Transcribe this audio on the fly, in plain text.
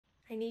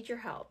I need your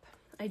help.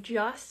 I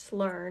just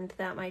learned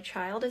that my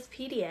child is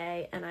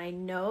PDA, and I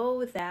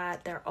know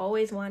that they're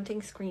always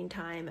wanting screen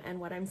time, and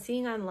what I'm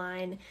seeing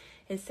online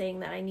is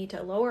saying that I need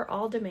to lower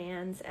all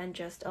demands and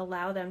just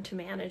allow them to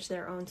manage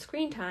their own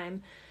screen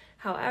time.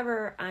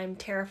 However, I'm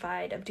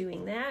terrified of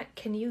doing that.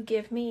 Can you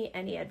give me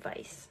any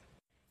advice?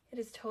 It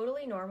is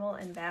totally normal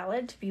and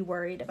valid to be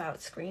worried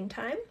about screen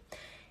time.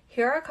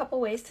 Here are a couple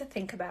ways to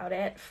think about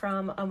it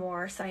from a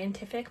more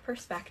scientific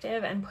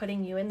perspective and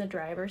putting you in the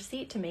driver's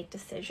seat to make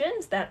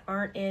decisions that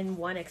aren't in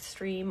one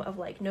extreme of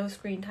like no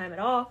screen time at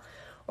all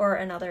or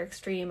another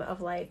extreme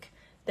of like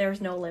there's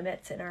no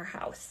limits in our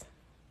house,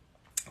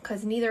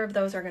 because neither of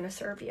those are going to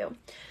serve you.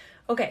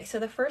 Okay, so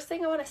the first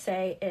thing I want to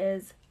say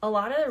is a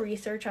lot of the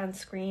research on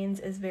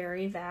screens is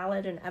very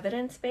valid and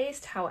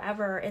evidence-based.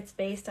 However, it's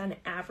based on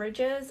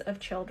averages of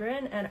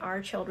children, and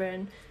our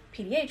children,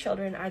 PDA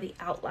children, are the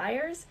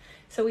outliers.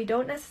 So we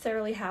don't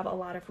necessarily have a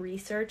lot of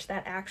research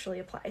that actually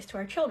applies to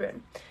our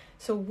children.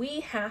 So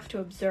we have to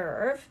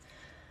observe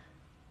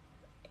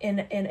in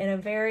a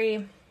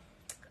very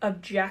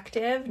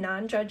objective,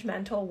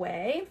 non-judgmental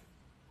way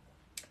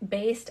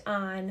based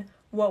on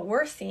what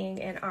we're seeing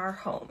in our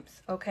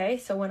homes, okay?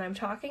 So when I'm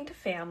talking to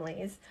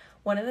families,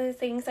 one of the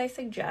things I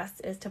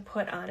suggest is to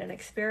put on an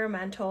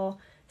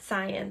experimental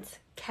science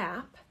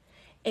cap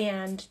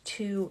and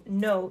to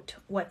note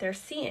what they're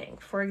seeing.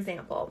 For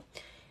example,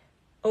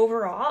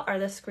 overall, are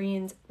the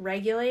screens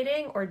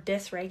regulating or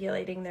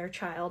dysregulating their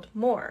child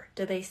more?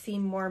 Do they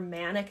seem more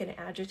manic and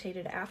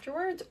agitated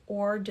afterwards,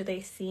 or do they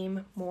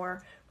seem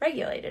more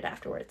regulated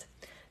afterwards?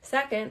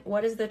 Second,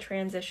 what is the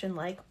transition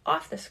like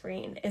off the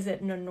screen? Is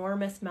it an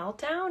enormous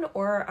meltdown,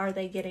 or are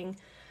they getting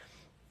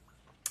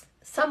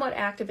somewhat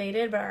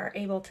activated but are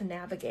able to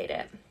navigate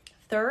it?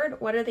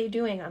 Third, what are they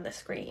doing on the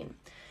screen?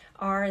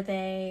 Are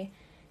they,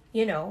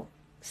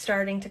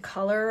 starting to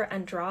color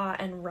and draw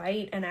and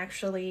write and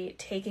actually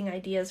taking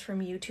ideas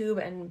from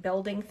YouTube and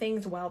building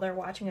things while they're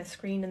watching a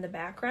screen in the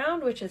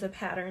background, which is a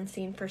pattern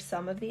seen for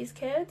some of these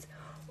kids?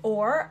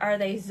 Or are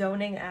they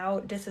zoning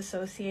out,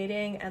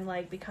 disassociating, and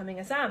like becoming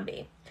a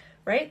zombie,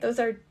 right?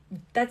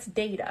 That's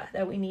data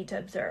that we need to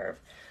observe.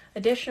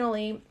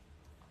 Additionally,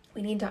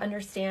 we need to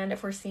understand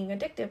if we're seeing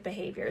addictive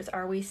behaviors.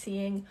 Are we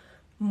seeing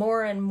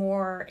more and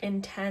more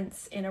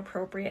intense,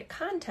 inappropriate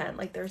content?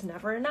 Like there's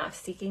never enough,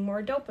 seeking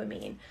more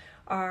dopamine.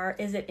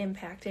 Is it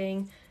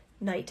impacting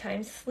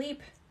nighttime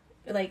sleep,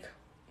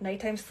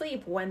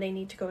 when they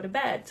need to go to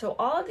bed? So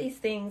all of these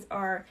things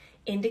are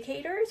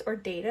indicators or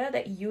data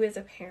that you as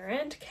a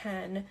parent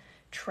can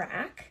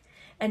track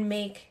and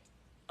make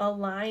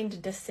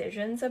aligned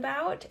decisions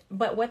about.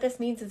 But what this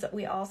means is that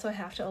we also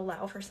have to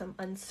allow for some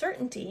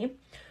uncertainty,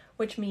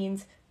 which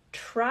means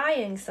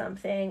trying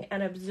something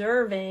and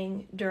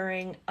observing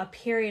during a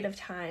period of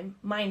time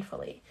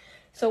mindfully.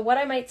 So what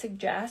I might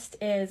suggest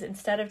is,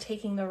 instead of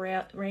taking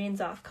the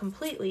reins off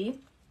completely,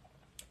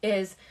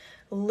 is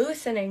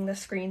loosening the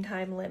screen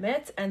time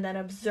limits and then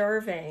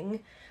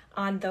observing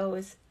on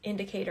those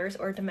indicators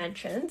or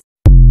dimensions.